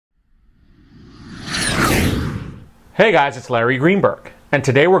Hey guys, it's Larry Greenberg, and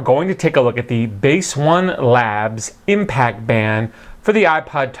today we're going to take a look at the BaseOneLabs ImpactBand for the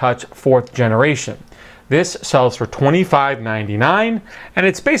iPod Touch 4th generation. This sells for $25.99, and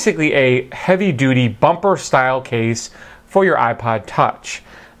it's basically a heavy-duty bumper-style case for your iPod Touch.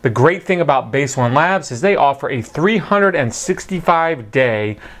 The great thing about BaseOneLabs is they offer a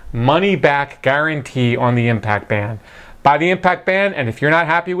 365-day money-back guarantee on the ImpactBand. Buy the ImpactBand, and if you're not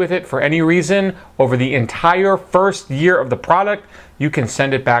happy with it for any reason over the entire first year of the product, you can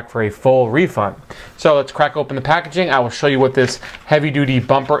send it back for a full refund. So let's crack open the packaging. I will show you what this heavy-duty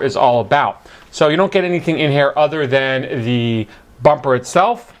bumper is all about. So you don't get anything in here other than the bumper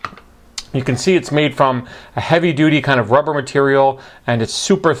itself. You can see it's made from a heavy-duty kind of rubber material, and it's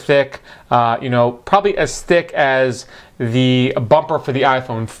super thick, probably as thick as the bumper for the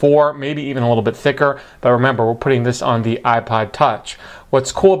iPhone 4, maybe even a little bit thicker. But remember, we're putting this on the iPod Touch.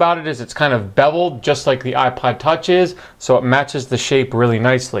 What's cool about it is it's kind of beveled just like the iPod Touch is, so it matches the shape really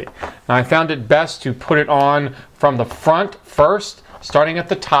nicely. Now, I found it best to put it on from the front first, starting at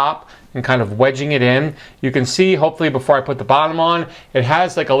the top, and kind of wedging it in. You can see, hopefully before I put the bottom on, it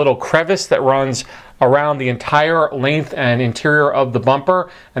has like a little crevice that runs around the entire length and interior of the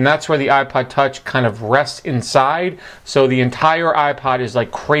bumper, and that's where the iPod Touch kind of rests inside. So the entire iPod is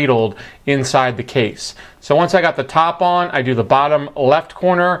like cradled inside the case. So once I got the top on, I do the bottom left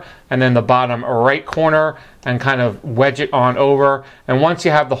corner and then the bottom right corner and kind of wedge it on over. And once you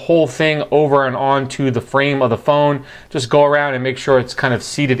have the whole thing over and onto the frame of the phone, just go around and make sure it's kind of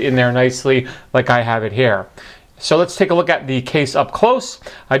seated in there nicely like I have it here. So let's take a look at the case up close.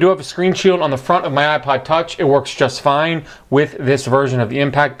 I do have a screen shield on the front of my iPod Touch. It works just fine with this version of the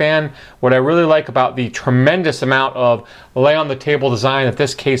ImpactBand. What I really like about the tremendous amount of lay on the table design that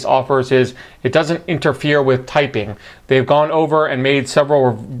this case offers is it doesn't interfere with typing. They've gone over and made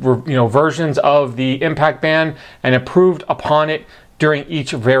several versions of the ImpactBand and improved upon it during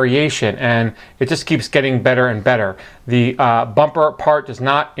each variation, and it just keeps getting better and better. The bumper part does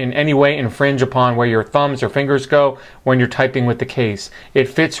not in any way infringe upon where your thumbs or fingers go when you're typing with the case. It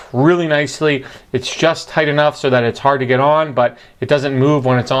fits really nicely. It's just tight enough so that it's hard to get on, but it doesn't move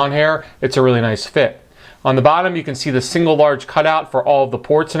when it's on here. It's a really nice fit. On the bottom, you can see the single large cutout for all of the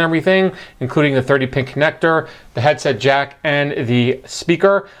ports and everything, including the 30-pin connector, the headset jack, and the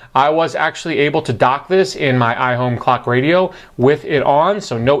speaker. I was actually able to dock this in my iHome clock radio with it on,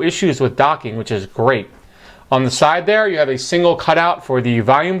 so no issues with docking, which is great. On the side there, you have a single cutout for the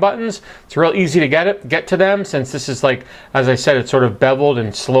volume buttons. It's real easy to get to them since this is like, as I said, it's sort of beveled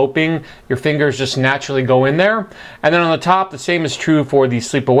and sloping. Your fingers just naturally go in there. And then on the top, the same is true for the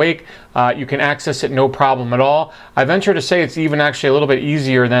sleep awake. You can access it no problem at all. I venture to say it's even actually a little bit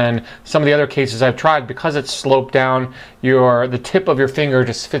easier than some of the other cases I've tried because it's sloped down. The tip of your finger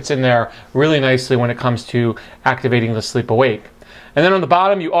just fits in there really nicely when it comes to activating the sleep awake. And then on the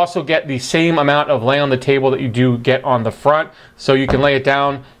bottom, you also get the same amount of lay on the table that you do get on the front. So you can lay it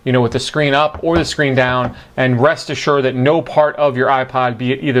down, with the screen up or the screen down, and rest assured that no part of your iPod,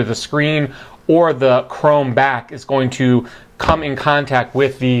 be it either the screen or the chrome back, is going to come in contact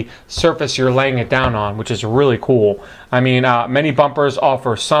with the surface you're laying it down on, which is really cool. I mean, many bumpers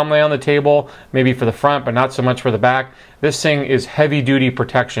offer some lay on the table, maybe for the front, but not so much for the back. This thing is heavy-duty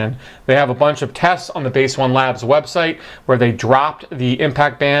protection. They have a bunch of tests on the BaseOneLabs website where they dropped the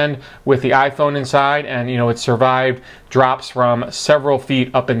ImpactBand with the iPhone inside, and it survived drops from several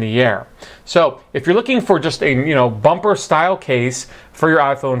feet up in the air. So if you're looking for just a bumper-style case for your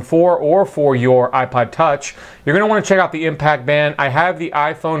iPhone 4 or for your iPod Touch, you're going to want to check out the ImpactBand. I have the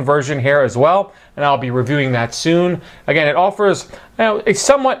iPhone version here as well, and I'll be reviewing that soon. Again, it offers a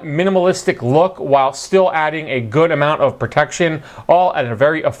somewhat minimalistic look while still adding a good amount of protection, all at a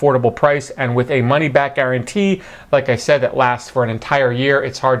very affordable price and with a money-back guarantee, like I said, that lasts for an entire year.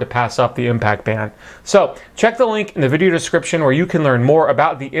 It's hard to pass up the ImpactBand. So check the link in the video description where you can learn more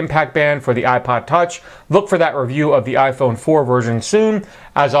about the ImpactBand for the iPod Touch. Look for that review of the iPhone 4 version soon.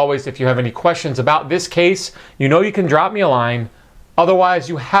 As always, if you have any questions about this case, you can drop me a line. Otherwise,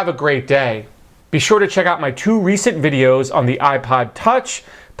 you have a great day. Be sure to check out my 2 recent videos on the iPod Touch.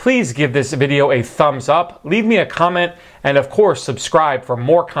 Please give this video a thumbs up, leave me a comment, and of course, subscribe for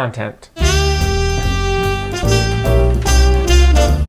more content.